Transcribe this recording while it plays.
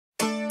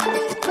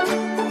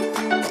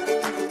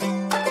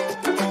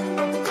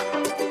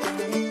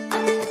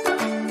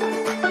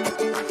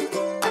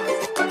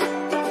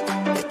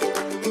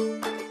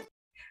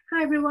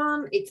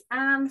it's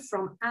Anne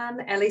from Anne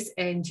Ellis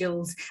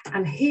Angels,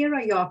 and here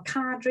are your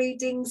card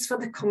readings for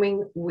the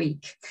coming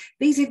week.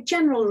 These are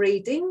general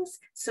readings,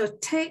 so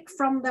take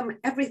from them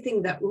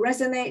everything that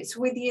resonates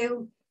with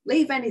you,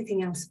 leave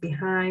anything else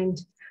behind,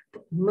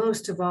 but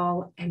most of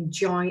all,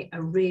 enjoy a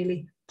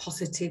really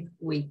positive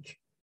week.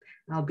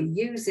 I'll be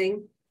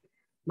using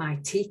my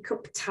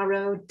Teacup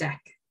Tarot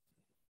deck.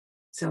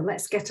 So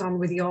let's get on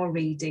with your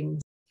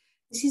readings.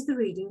 This is the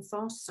reading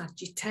for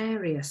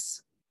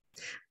Sagittarius.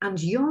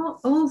 And your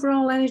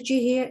overall energy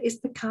here is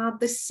the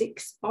card, the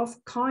Six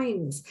of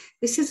Coins.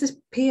 This has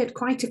appeared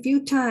quite a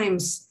few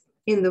times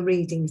in the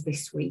readings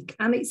this week,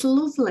 and it's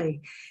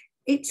lovely.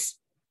 It's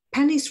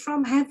pennies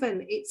from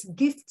heaven. It's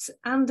gifts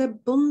and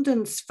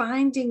abundance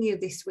finding you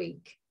this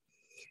week.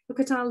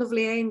 Look at our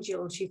lovely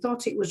angel. She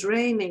thought it was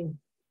raining.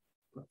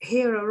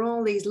 Here are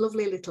all these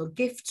lovely little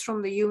gifts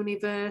from the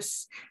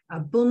universe,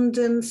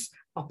 abundance,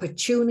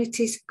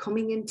 opportunities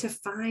coming in to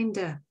find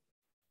her.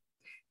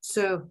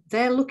 So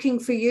they're looking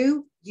for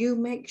you. You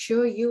make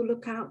sure you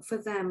look out for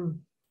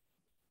them.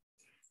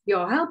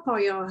 Your help or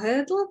your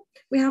hurdle,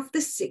 we have the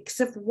Six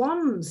of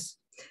Wands,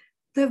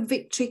 the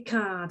victory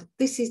card.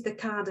 This is the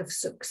card of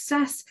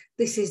success.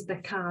 This is the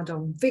card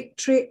of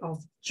victory,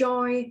 of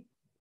joy.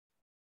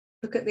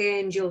 Look at the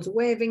angels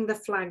waving the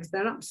flags.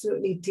 They're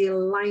absolutely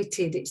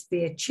delighted. It's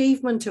the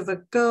achievement of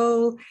a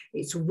goal.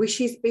 It's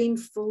wishes being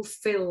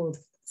fulfilled.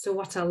 So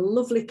what a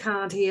lovely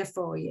card here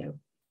for you.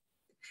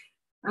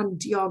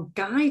 And your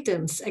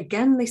guidance,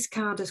 again, this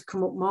card has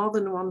come up more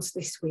than once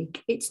this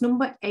week. It's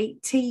number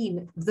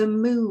 18, the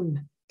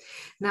Moon.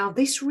 Now,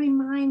 this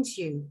reminds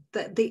you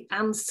that the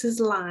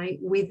answers lie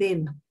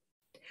within.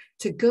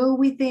 To go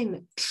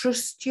within,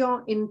 trust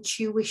your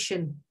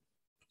intuition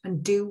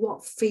and do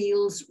what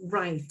feels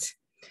right.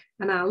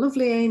 And our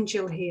lovely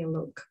angel here,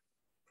 look,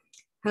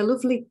 her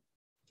lovely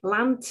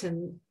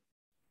lantern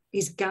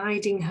is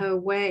guiding her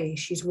way.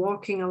 She's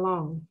walking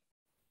along.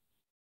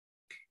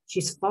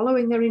 She's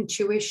following her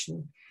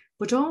intuition,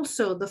 but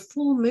also the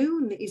full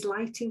moon is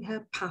lighting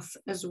her path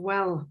as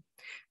well.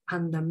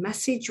 And the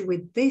message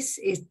with this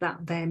is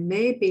that there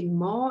may be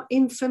more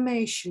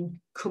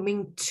information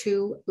coming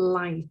to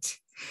light.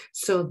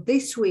 So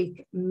this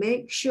week,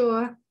 make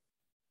sure,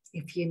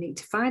 if you need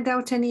to find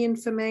out any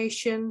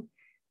information,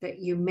 that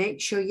you make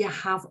sure you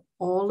have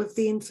all of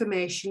the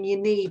information you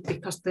need,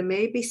 because there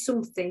may be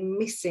something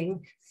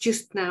missing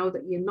just now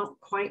that you're not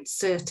quite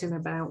certain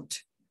about.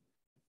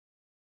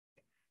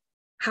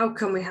 How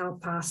can we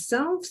help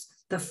ourselves?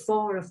 The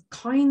Four of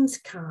Coins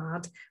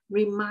card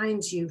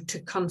reminds you to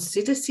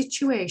consider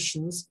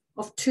situations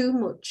of too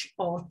much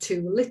or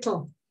too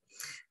little.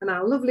 And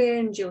our lovely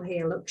angel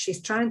here, look,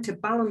 she's trying to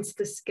balance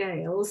the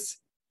scales,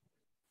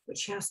 but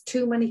she has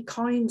too many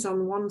coins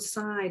on one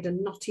side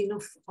and not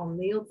enough on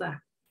the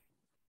other.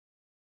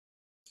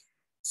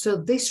 So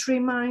this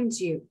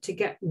reminds you to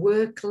get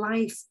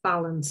work-life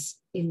balance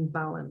in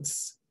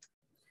balance.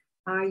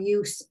 Are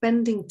you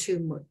spending too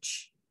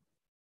much?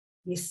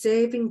 You're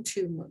saving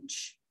too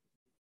much?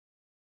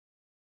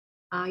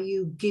 Are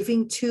you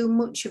giving too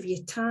much of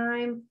your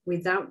time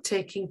without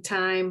taking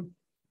time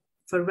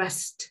for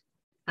rest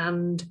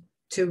and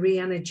to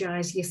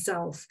re-energize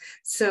yourself?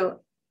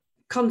 So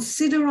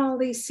consider all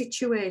these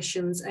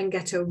situations and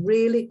get a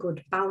really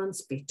good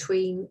balance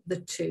between the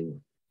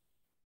two.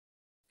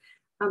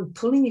 And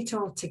pulling it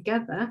all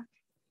together,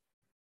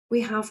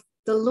 we have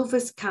the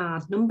Lover's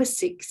card, number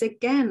 6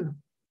 again.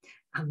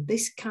 And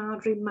this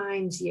card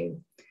reminds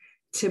you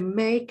to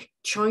make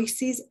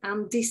choices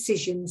and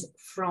decisions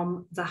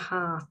from the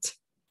heart.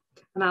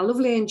 And our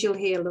lovely angel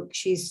here, look,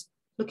 she's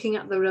looking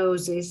at the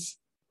roses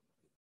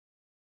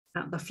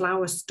at the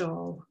flower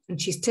stall, and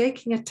she's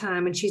taking her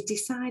time and she's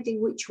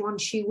deciding which one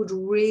she would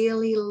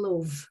really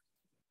love,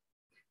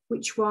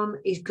 which one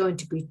is going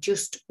to be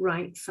just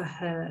right for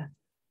her.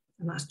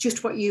 And that's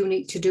just what you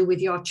need to do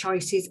with your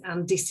choices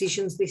and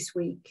decisions this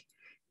week.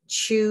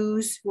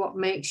 Choose what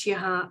makes your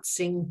heart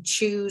sing.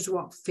 Choose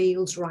what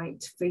feels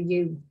right for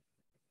you.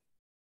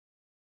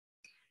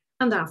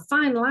 And our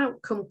final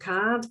outcome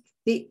card,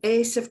 the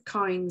Ace of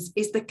Coins,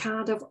 is the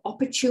card of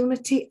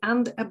opportunity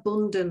and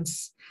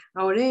abundance.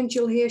 Our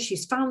angel here,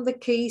 she's found the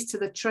keys to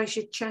the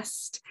treasure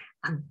chest,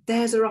 and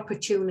there's her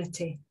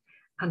opportunity.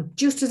 And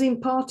just as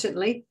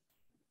importantly,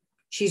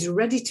 she's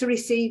ready to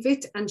receive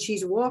it and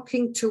she's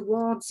walking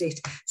towards it.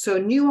 So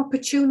new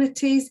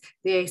opportunities,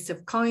 the Ace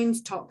of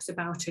Coins talks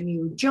about a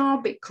new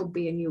job. It could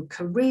be a new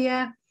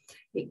career.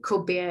 It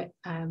could be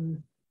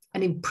an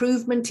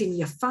improvement in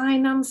your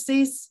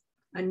finances,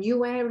 a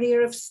new area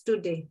of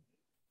study.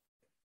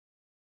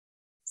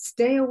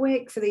 Stay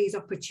awake for these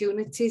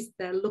opportunities.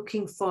 They're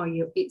looking for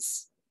you.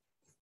 It's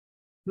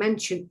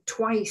mentioned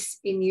twice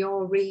in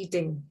your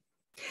reading.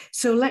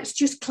 So let's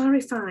just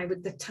clarify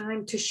with the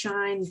Time to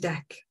Shine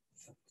deck.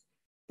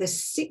 The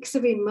Six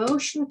of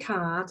Emotion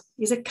card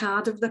is a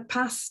card of the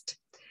past,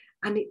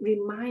 and it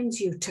reminds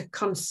you to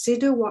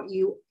consider what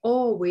you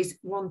always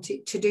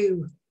wanted to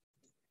do.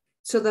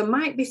 So there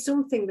might be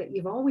something that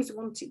you've always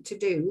wanted to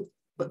do,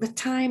 but the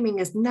timing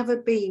has never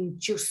been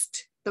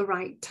just the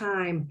right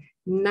time.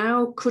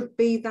 Now could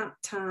be that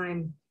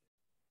time.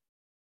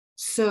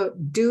 So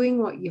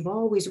doing what you've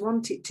always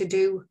wanted to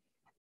do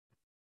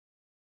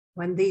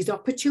when these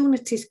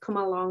opportunities come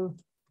along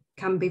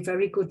can be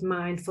very good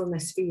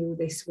mindfulness for you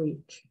this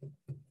week.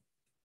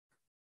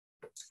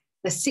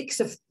 The 6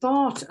 of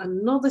thought,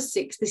 another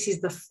 6. This is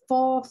the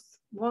 4th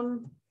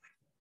one.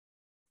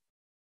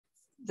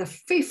 The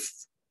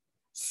 5th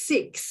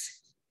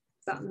 6,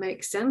 that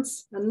makes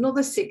sense.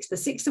 Another 6, the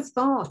 6 of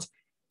thought.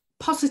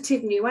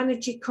 Positive new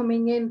energy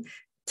coming in,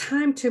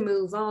 time to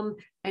move on,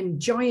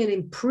 enjoy an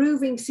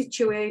improving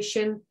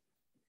situation.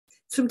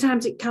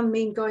 Sometimes it can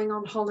mean going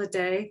on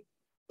holiday,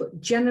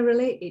 but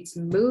generally it's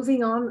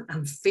moving on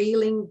and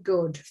feeling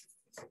good.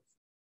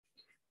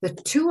 The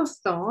 2 of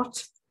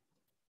thought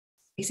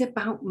is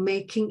about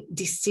making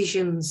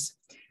decisions,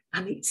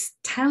 and it's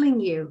telling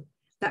you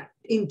that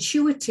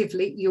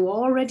intuitively you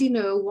already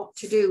know what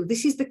to do.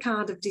 This is the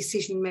card of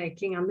decision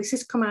making, and this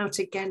has come out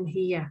again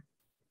here.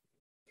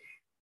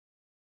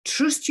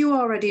 Trust you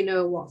already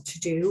know what to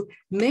do.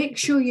 Make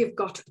sure you've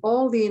got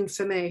all the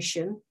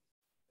information.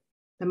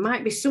 There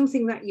might be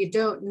something that you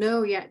don't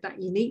know yet that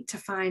you need to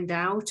find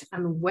out.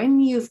 And when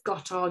you've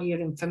got all your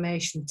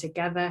information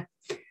together,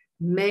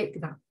 make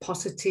that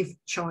positive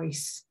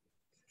choice.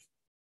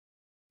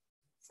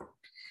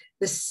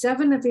 The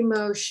 7 of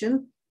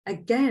emotion,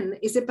 again,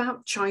 is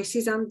about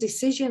choices and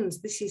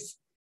decisions. This is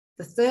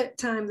the 3rd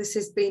time this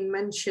has been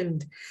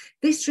mentioned.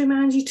 This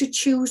reminds you to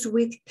choose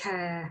with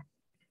care.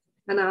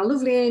 And our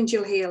lovely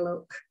angel here,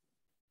 look.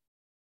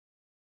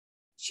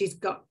 She's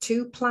got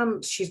 2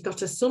 plants. She's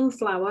got a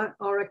sunflower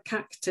or a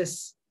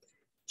cactus.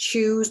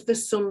 Choose the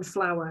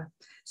sunflower.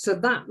 So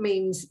that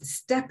means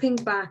stepping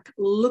back,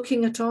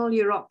 looking at all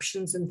your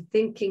options and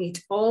thinking it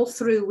all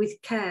through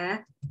with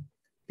care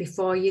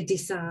before you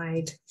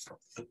decide.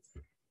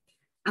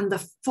 And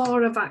the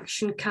 4 of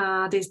action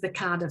card is the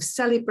card of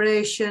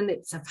celebration.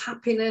 It's of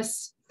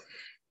happiness.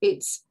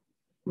 It's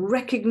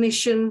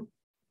recognition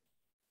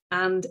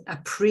and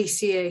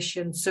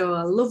appreciation. So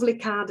a lovely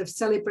card of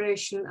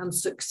celebration and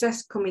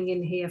success coming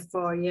in here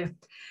for you.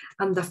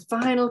 And the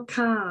final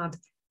card,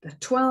 the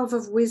 12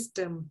 of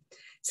wisdom,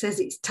 says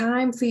it's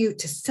time for you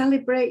to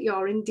celebrate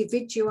your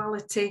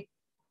individuality,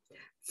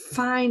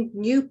 find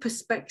new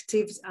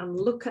perspectives and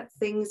look at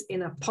things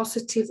in a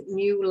positive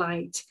new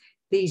light.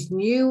 These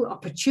new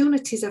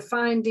opportunities are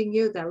finding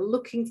you, they're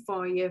looking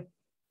for you.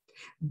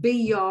 Be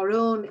your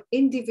own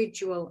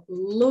individual,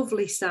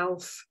 lovely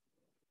self.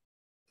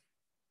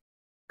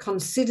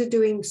 Consider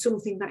doing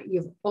something that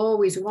you've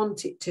always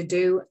wanted to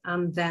do,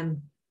 and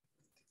then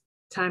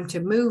time to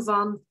move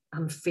on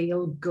and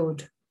feel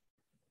good.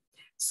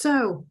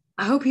 So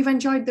I hope you've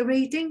enjoyed the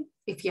reading.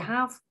 If you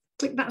have,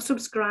 click that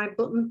subscribe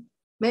button,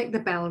 make the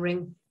bell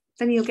ring,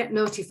 then you'll get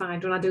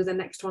notified when I do the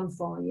next one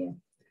for you.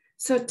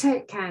 So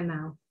take care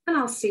now, and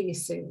I'll see you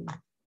soon.